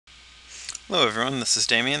Hello everyone, this is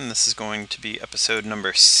Damien. This is going to be episode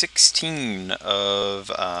number 16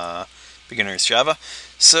 of Beginner's Java.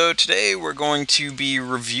 So today we're going to be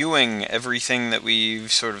reviewing everything that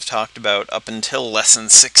we've sort of talked about up until lesson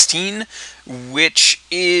 16, which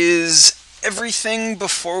is everything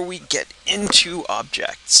before we get into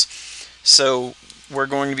objects. So we're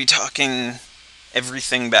going to be talking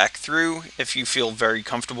everything back through. If you feel very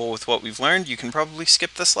comfortable with what we've learned, you can probably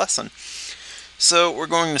skip this lesson. So we're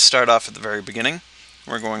going to start off at the very beginning.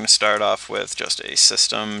 We're going to start off with just a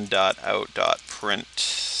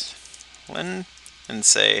system.out.println and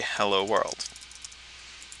say hello world.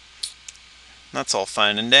 That's all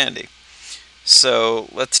fine and dandy. So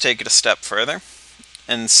let's take it a step further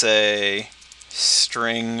and say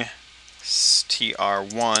string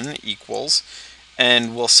tr1 equals,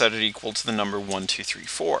 and we'll set it equal to the number 1, 2, 3,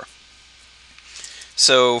 4.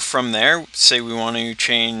 So from there, say we want to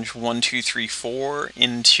change 1, 2, 3, 4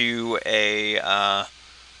 into a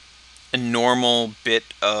normal bit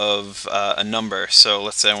of a number. So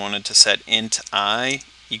let's say I wanted to set int I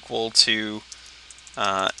equal to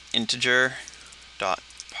integer dot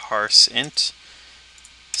parse int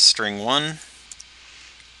string 1.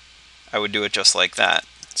 I would do it just like that.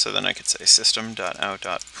 So then I could say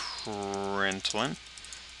system.out.println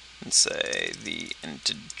and say the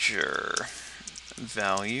integer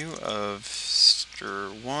value of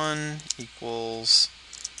str1 equals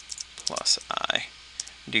plus I.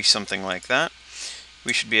 Do something like that.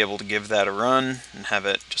 We should be able to give that a run and have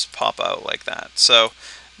it just pop out like that. So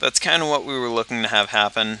that's kind of what we were looking to have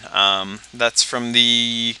happen. That's from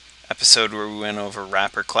the episode where we went over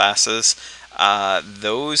wrapper classes.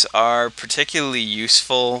 Those are particularly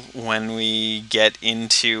useful when we get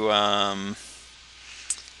into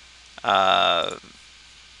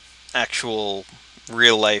actual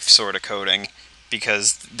real-life sort of coding,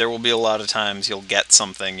 because there will be a lot of times you'll get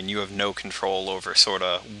something and you have no control over sort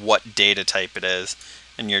of what data type it is,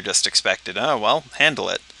 and you're just expected, oh, well, handle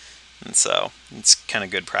it. And so it's kind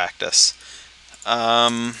of good practice.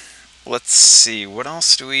 Let's see, what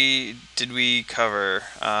else did we cover?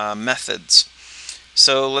 Methods.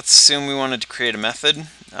 So let's assume we wanted to create a method.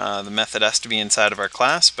 The method has to be inside of our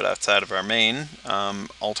class, but outside of our main.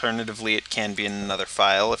 Alternatively, it can be in another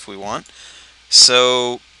file if we want.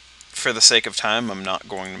 So for the sake of time, I'm not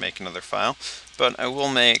going to make another file, but I will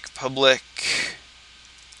make public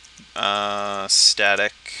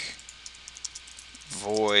static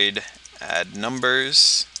void add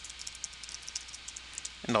numbers,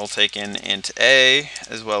 and I'll take in int a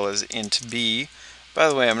as well as int b. By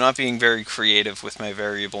the way, I'm not being very creative with my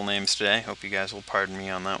variable names today. Hope you guys will pardon me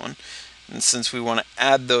on that one. And since we want to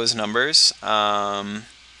add those numbers,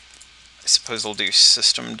 I suppose I'll do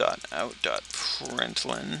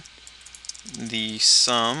system.out.println the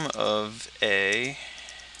sum of a,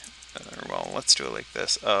 well, let's do it like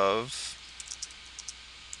this, of,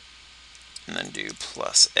 and then do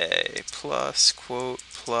plus a plus quote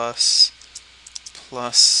plus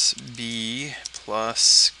b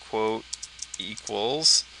plus quote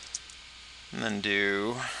equals, and then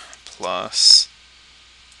do plus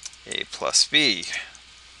a plus b.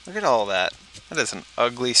 Look at all that. That is an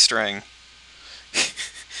ugly string.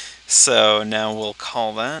 So now we'll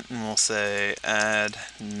call that and we'll say add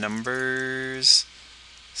numbers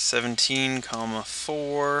 17,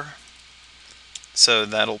 4. So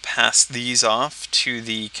that'll pass these off to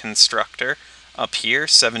the constructor up here.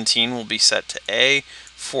 17 will be set to A,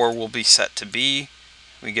 4 will be set to B.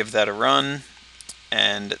 We give that a run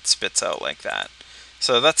and it spits out like that.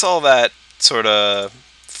 So that's all that sort of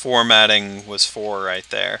formatting was for right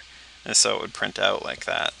there. And so it would print out like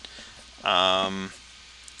that.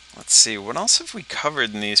 Let's see, what else have we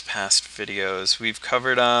covered in these past videos? We've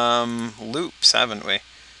covered loops, haven't we?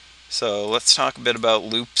 So let's talk a bit about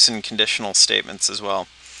loops and conditional statements as well.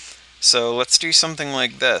 So let's do something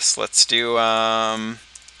like this. Let's do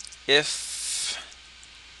if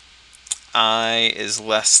I is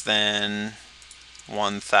less than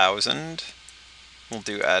 1,000. We'll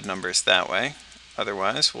do add numbers that way.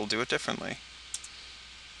 Otherwise, we'll do it differently.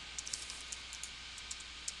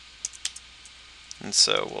 And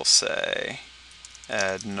so we'll say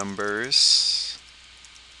add numbers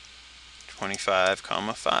 25,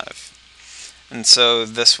 5. And so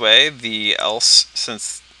this way, the else,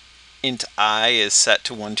 since int I is set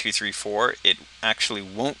to 1, 2, 3, 4, it actually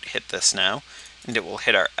won't hit this now, and it will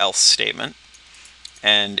hit our else statement,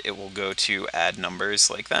 and it will go to add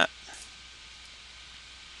numbers like that.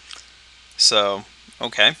 So,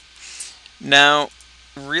 okay. Now,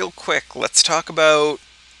 real quick, let's talk about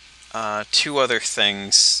two other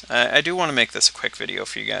things. I do want to make this a quick video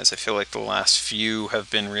for you guys. I feel like the last few have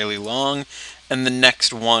been really long, and the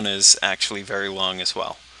next one is actually very long as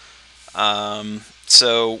well.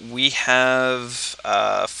 So we have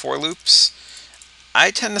for loops. I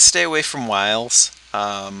tend to stay away from whiles.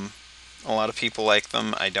 A lot of people like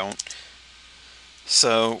them. I don't.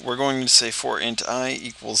 So we're going to say for int I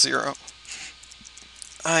equals 0.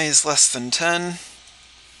 I is less than 10.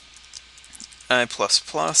 I plus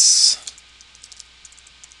plus.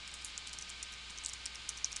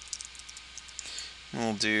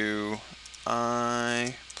 We'll do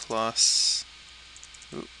I plus.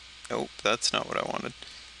 Nope, that's not what I wanted.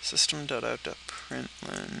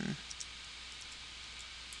 System.out.println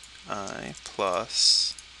I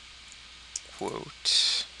plus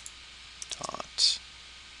quote dot.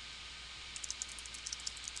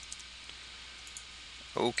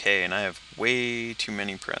 Okay, and I have way too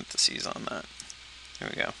many parentheses on that. Here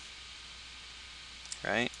we go.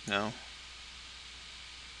 Right? No.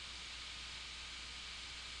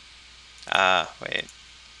 Wait.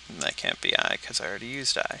 That can't be I because I already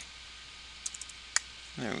used I.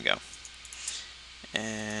 There we go.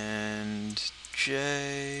 And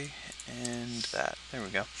J and that. There we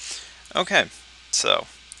go. Okay, so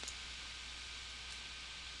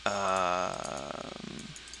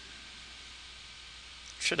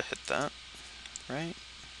should have hit that, right?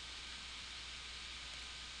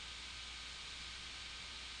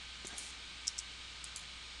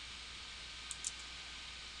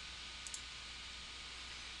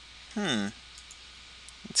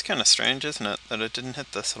 It's kind of strange, isn't it, that it didn't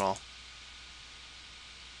hit this at all?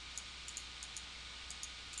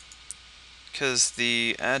 Because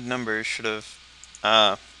the add number should have...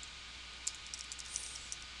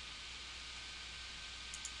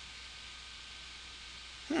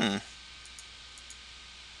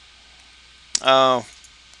 Oh,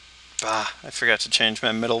 I forgot to change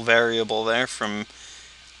my middle variable there from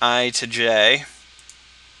I to J.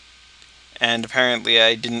 And apparently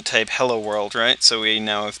I didn't type hello world, right? So we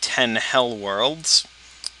now have 10 hell worlds.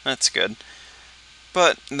 That's good.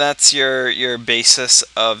 But that's your basis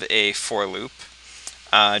of a for loop.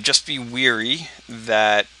 Just be weary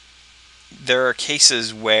that there are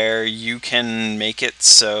cases where you can make it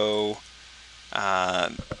so a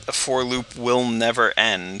for loop will never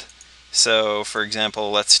end. So for example,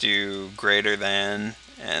 let's do greater than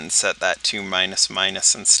and set that to minus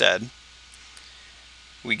minus instead.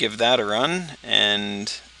 We give that a run,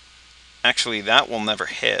 and actually that will never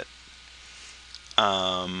hit.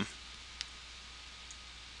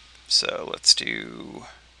 So let's do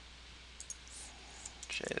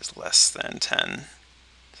j is less than 10.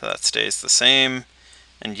 So that stays the same,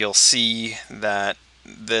 and you'll see that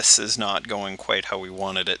this is not going quite how we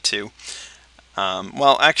wanted it to.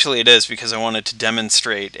 Well, actually it is, because I wanted to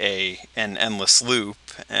demonstrate an endless loop,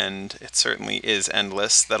 and it certainly is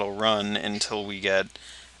endless. That'll run until we get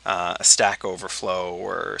a stack overflow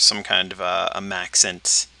or some kind of a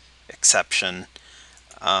maxint exception.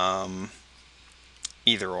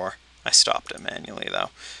 Either or. I stopped it manually though.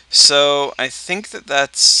 So I think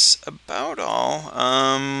that's about all.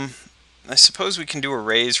 I suppose we can do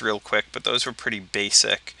arrays real quick, but those were pretty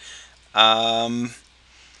basic. The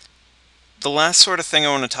last sort of thing I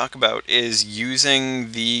want to talk about is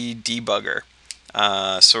using the debugger,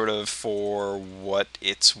 sort of for what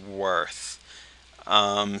it's worth.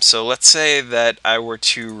 So let's say that I were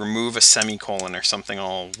to remove a semicolon or something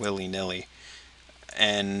all willy-nilly,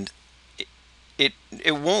 and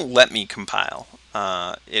it won't let me compile.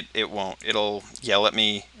 It won't. It'll yell at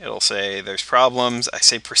me. It'll say there's problems. I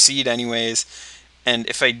say proceed anyways, and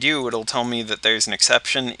if I do, it'll tell me that there's an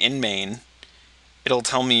exception in main. It'll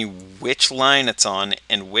tell me which line it's on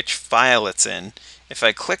and which file it's in. If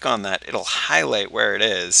I click on that, it'll highlight where it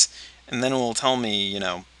is, and then it will tell me, you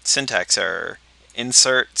know, syntax error,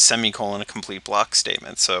 insert semicolon a complete block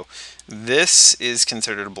statement. So this is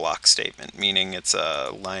considered a block statement, meaning it's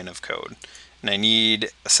a line of code. And I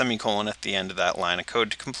need a semicolon at the end of that line of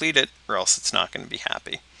code to complete it, or else it's not going to be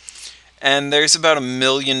happy. And there's about a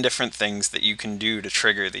million different things that you can do to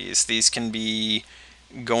trigger these. These can be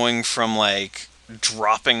going from like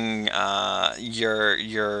dropping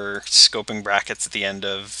your scoping brackets at the end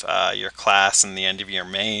of your class and the end of your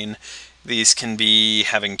main. These can be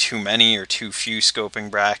having too many or too few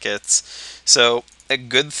scoping brackets. So a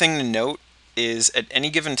good thing to note is at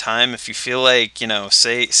any given time, if you feel like, you know,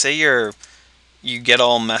 say you get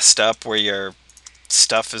all messed up where your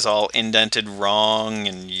stuff is all indented wrong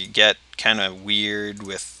and you get kind of weird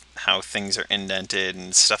with how things are indented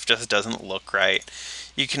and stuff just doesn't look right,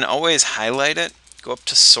 you can always highlight it, go up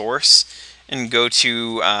to source, and go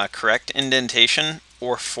to correct indentation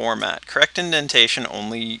or format. Correct indentation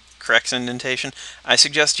only corrects indentation. I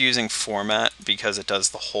suggest using format because it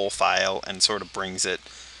does the whole file and sort of brings it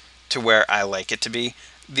to where I like it to be.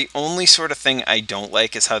 The only sort of thing I don't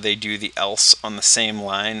like is how they do the else on the same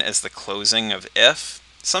line as the closing of if.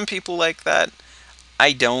 Some people like that.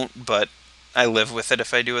 I don't, but I live with it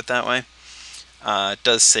if I do it that way. It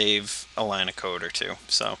does save a line of code or two.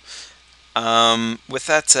 So, with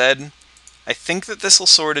that said, I think that this will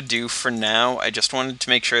sort of do for now. I just wanted to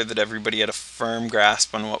make sure that everybody had a firm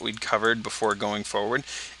grasp on what we'd covered before going forward.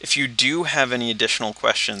 If you do have any additional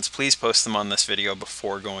questions, please post them on this video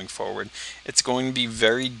before going forward. It's going to be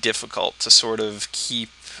very difficult to sort of keep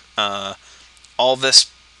all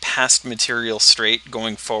this past material straight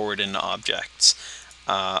going forward into objects.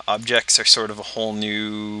 Objects are sort of a whole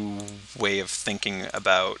new way of thinking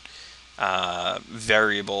about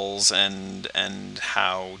variables and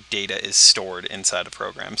how data is stored inside of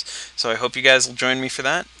programs. So I hope you guys will join me for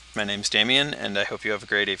that. My name's Damien, and I hope you have a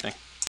great evening.